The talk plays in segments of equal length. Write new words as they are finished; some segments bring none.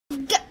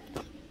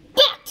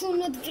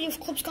another video of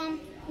ClubsCon.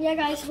 Yeah,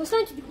 guys, we're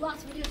starting to do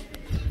lots of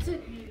videos. So,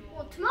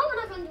 well, tomorrow we're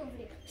not going to do a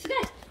video. So,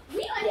 guys,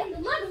 we are in the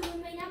Lego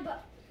room right now,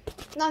 but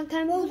Long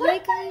time over, what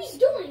right, are guys? we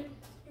doing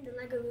in the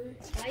Lego room,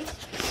 guys?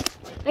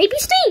 Maybe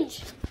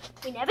strange.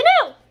 We never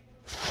know.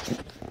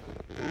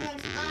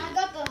 I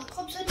got the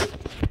club setting.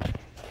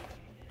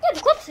 Yeah, the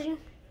club setting.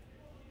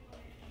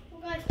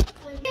 Well, guys,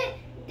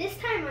 this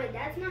time my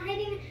dad's not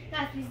hiding.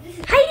 Guys, please, this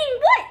is Hiding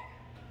what?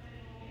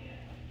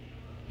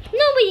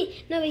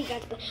 Nobody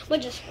got the. We're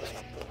just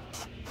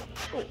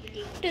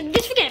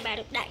forget about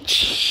it.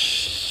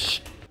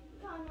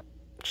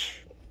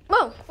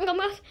 Whoa, I got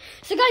my.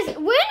 So guys,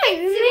 we're in my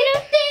room right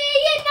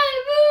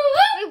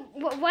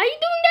now. Wait, why are you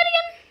doing that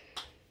again?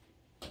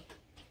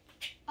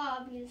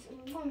 because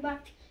we're going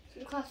back to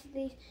the class with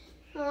these.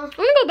 I'm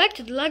gonna go back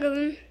to the Lego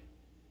room.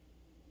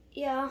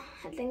 Yeah,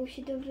 I think we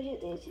should do a video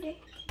there today.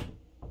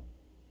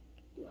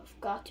 You have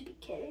got to be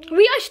kidding.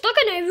 We are stuck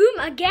in a room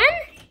again?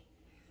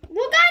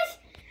 Well, guys,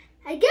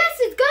 I guess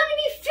it's gonna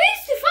be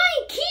first to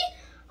find key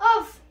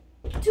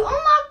to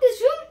unlock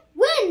this room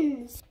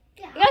wins.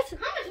 Yeah. Yes. How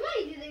much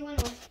money do they win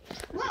with?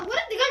 What are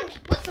they gonna?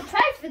 What's the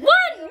prize for this?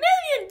 $1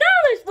 million!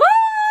 Whoa!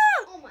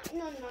 Oh my!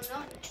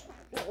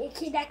 No.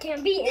 Okay, that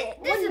can't be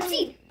it. This is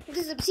obscene.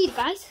 This is obscene,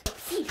 guys.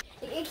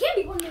 It can't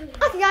be $1 million.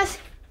 Okay, guys.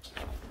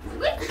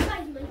 Where's the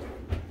prize money?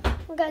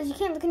 Well, guys, you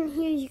can't look in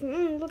here. You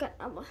can look at.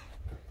 So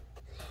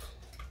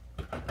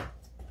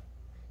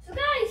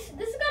guys,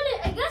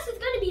 I guess it's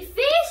gonna be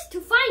first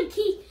to find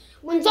key.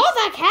 When's all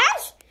that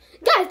cash?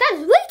 Guys, that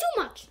is way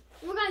too much.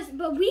 Well guys,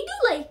 but we do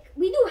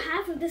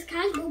half of this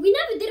cash, but we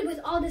never did it with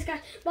all this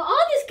cash. But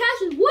all this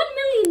cash is $1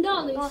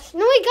 million. Gosh.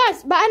 No, wait,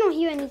 guys, but I don't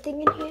hear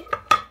anything in here.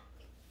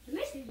 The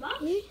mystery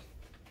box.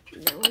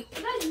 No.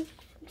 Guys,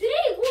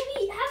 today we'll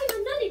be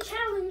having another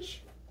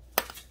challenge.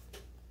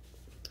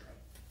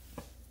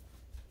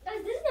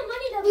 Guys, this is the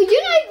money that Well,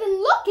 you're not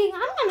even looking.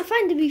 I'm gonna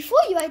find it before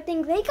you, I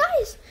think, right,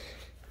 guys?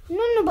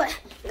 No, but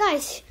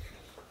guys.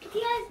 Okay,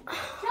 guys,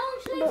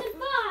 challenge starts in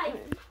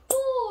 5,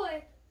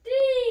 4,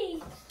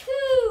 3,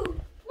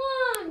 2,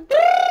 1.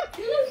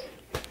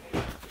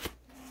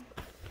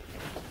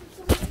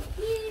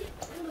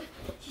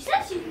 She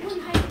said she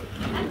wouldn't hide in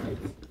the cabinet.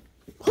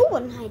 Who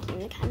wouldn't hide in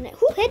the cabinet?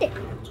 Who hid it?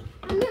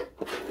 I'm not.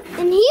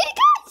 In here,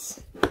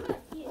 guys.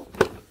 Yeah.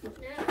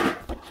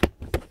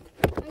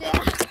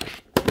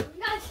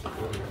 Guys.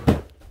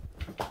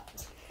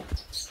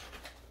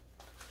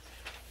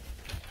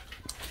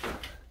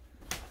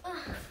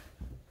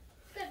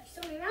 Gotta be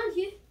somewhere around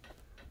here.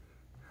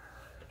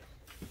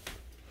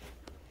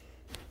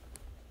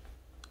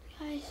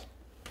 Guys,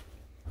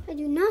 I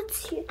do not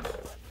see it.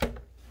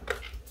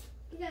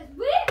 You guys,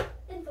 where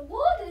in the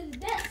world is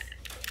this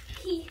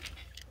key?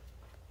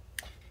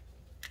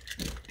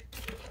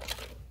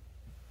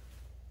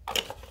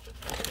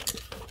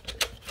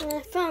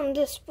 I found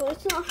this, but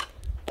it's not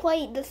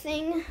quite the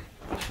thing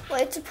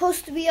what it's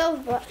supposed to be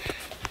of, but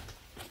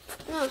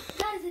no. Guys,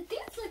 I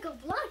think it's like a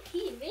black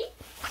key, right?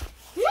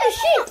 No,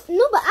 shit.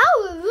 No, but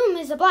our room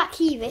is a black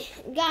key,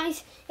 right?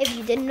 Guys, if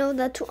you didn't know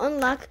that, to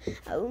unlock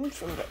a room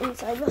from the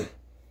inside, but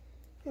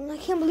I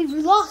can't believe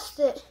we lost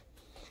it.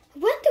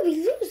 When did we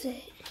lose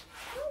it?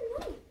 I don't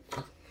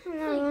know. I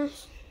don't know.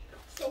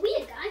 So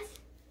weird, guys.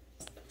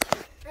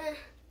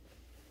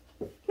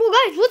 Well,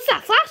 guys, what's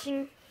that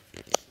flashing?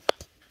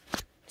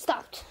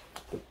 Stopped.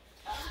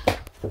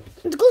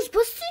 The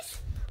Ghostbusters?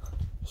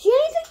 See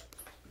anything?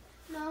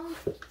 No.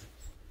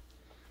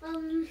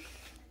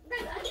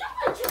 Guys, I don't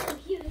want to check the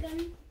computer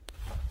again.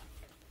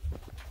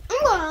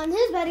 I'm going on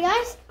his bed,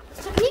 guys.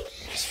 Check me.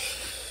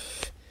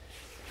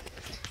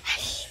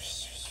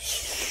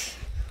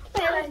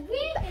 Guys,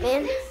 where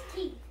Man. is this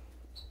key?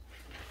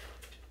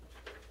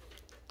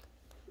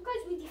 Guys,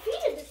 we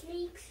defeated the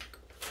snakes.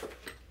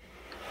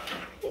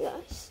 Hey,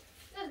 guys.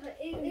 Guys, but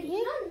it's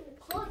not in the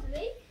closet,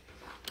 right?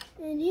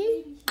 In here?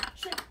 Maybe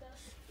she tricked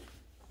us.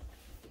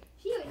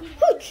 She already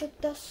Who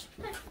tricked us?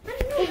 I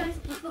don't know, guys.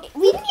 Look,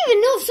 We didn't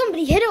even know if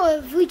somebody hit it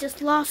or if we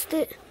just lost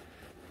it.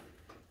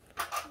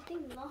 I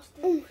think we lost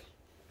it. Oh,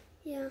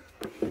 yeah.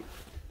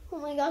 Oh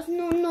my gosh,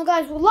 no,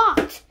 guys, we're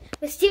locked.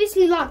 We're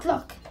seriously locked,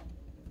 look.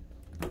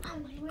 Oh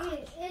my, where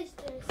is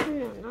this?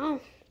 No.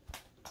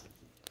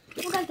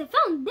 Well, guys, I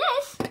found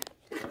this.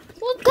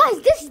 Well,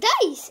 guys, this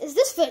dice. Is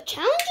this for a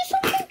challenge or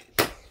something?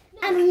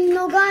 I don't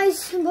know,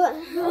 guys, but...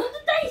 No, the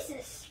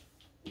dices.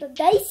 The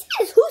dice?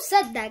 Who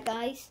said that,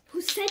 guys?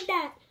 Who said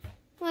that?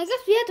 Well, I guess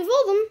we have to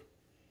roll them.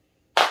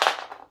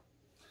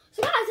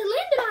 So, guys, it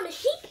landed on a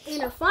sheep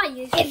and a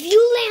fire. If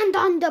you land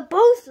on the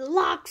both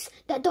locks,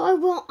 the door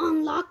will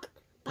unlock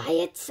by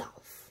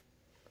itself.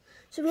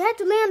 So we had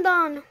to land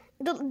on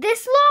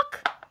this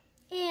lock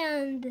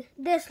And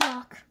this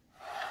lock.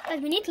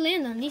 Guys, we need to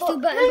land on these Oh,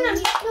 two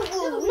buttons.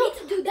 no. We need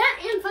to do that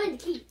and find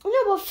the key. No,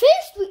 but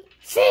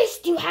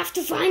first you have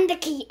to find the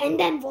key and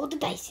then roll the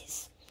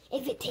dice.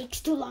 If it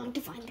takes too long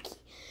to find the key.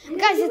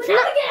 Guys, We it's will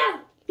never not... get out.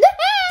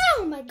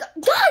 Oh my god.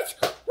 Guys,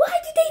 why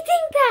did they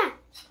think that?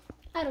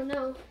 I don't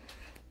know.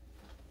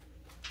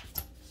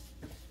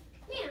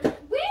 Man,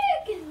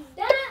 where can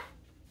that...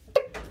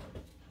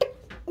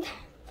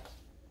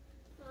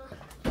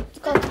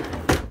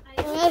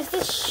 guys,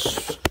 this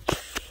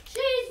Shit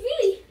is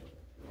really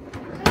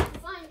hard to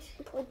find.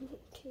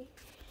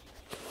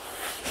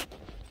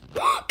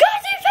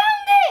 Guys, I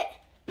found it!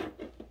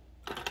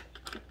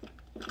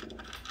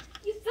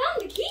 You found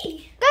the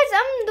key. Guys,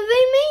 I'm the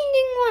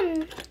remaining one.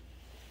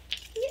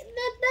 Yeah,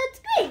 that's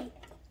great.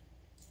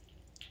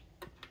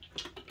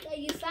 That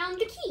you found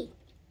the key.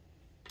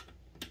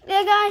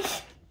 Yeah,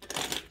 guys.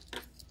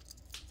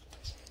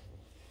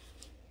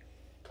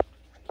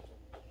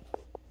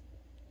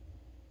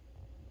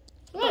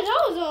 Well,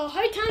 that was a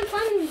hard time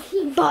finding the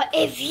key. But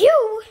if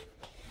you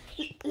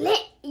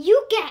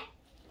get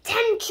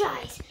 10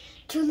 tries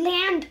to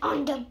land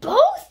on the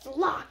both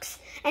locks,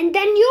 and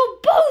then you'll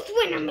both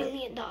win $1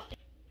 million.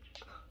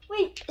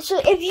 Wait, so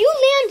if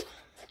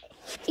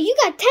you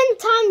got 10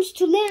 times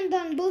to land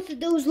on both of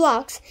those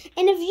locks,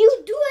 and if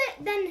you do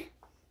it, then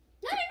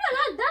No,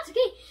 that's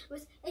okay.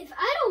 If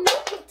I don't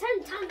make it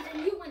 10 times,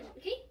 then you win,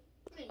 okay?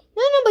 Wait.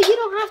 no, but you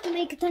don't have to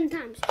make it 10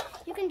 times.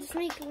 You can just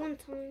make it one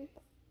time.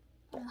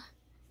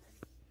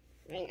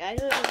 Right, guys.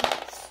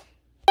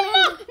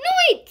 No,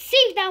 wait,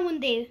 save that one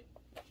there.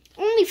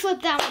 Only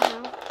flip that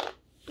one now.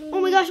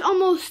 Oh my gosh,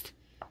 almost.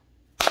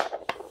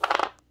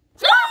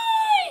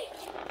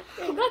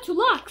 I got 2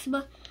 locks,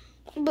 but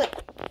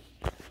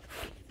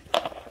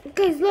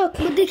Guys, look.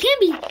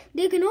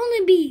 there can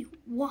only be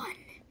one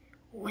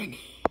winner.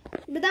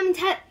 But that means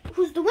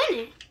who's the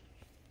winner?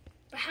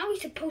 But how are we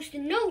supposed to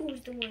know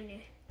who's the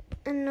winner?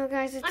 I don't know,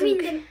 guys. I mean,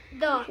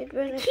 the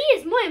key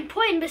is more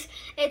important, but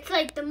it's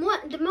like the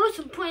most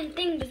important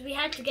thing was we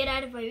had to get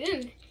out of our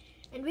room,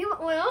 and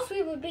or else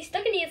we would be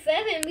stuck in here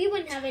forever, and we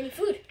wouldn't have any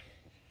food.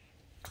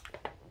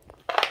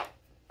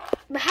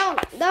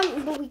 But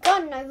but we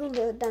got in our room,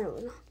 but then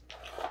we'll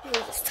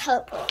just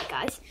teleport,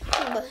 guys.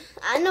 But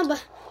I know,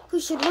 but who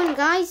should win,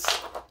 guys?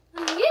 I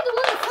mean, you're the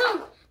one that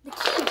found the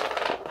key.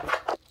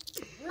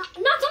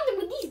 Not something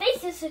with these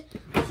dice.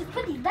 I should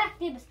put these back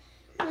there,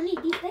 but I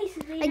need these dice.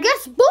 I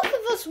guess both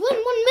of us win $1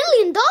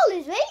 million,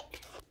 right?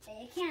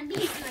 It can't be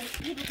like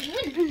people can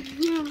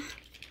win.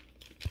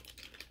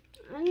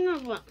 I don't know,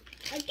 but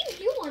I think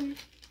you won.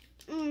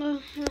 I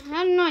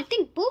don't know. I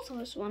think both of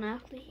us won,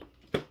 actually.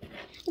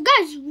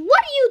 Guys,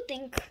 what do you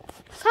think?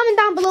 Comment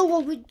down below.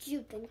 What would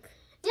you think?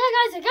 Yeah,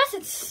 guys, I guess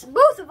it's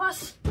both of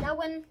us that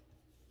win.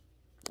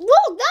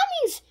 Whoa, that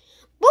means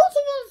both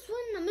of us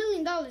win $1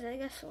 million, I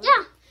guess. So.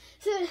 Yeah.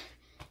 So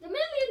the $1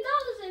 million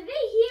are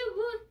right here,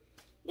 but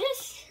this.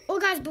 Oh,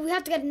 guys, but we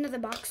have to get another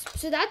box.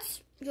 So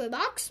that's your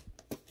box.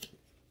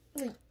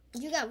 Wait,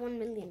 you got $1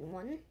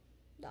 million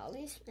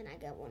and I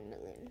got $1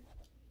 million.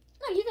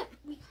 No, you got.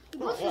 We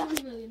both yeah. got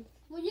 $1 million.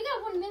 Well, you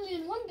got $1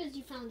 million because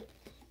you found it.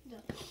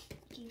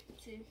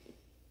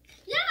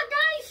 Yeah,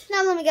 guys.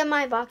 Now let me get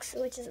my box,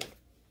 which is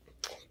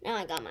now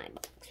I got my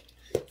box.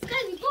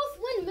 Guys, we both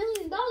win $1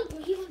 million,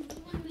 but he won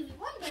 $1 million,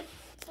 but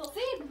still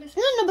fair because.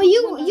 No, but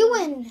you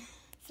win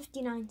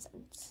 59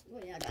 cents.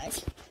 Well, yeah,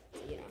 guys.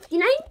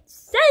 59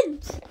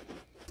 cents.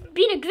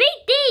 Been a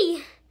great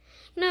day.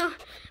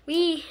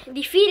 We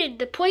defeated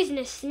the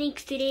poisonous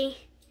snakes today.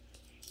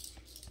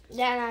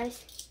 Yeah,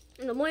 guys.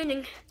 In the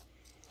morning.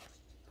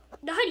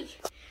 The hoodie.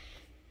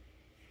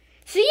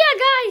 So yeah,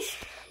 guys.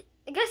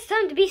 I guess it's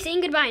time to be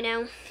saying goodbye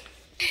now.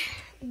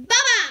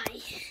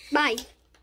 Bye-bye. Bye.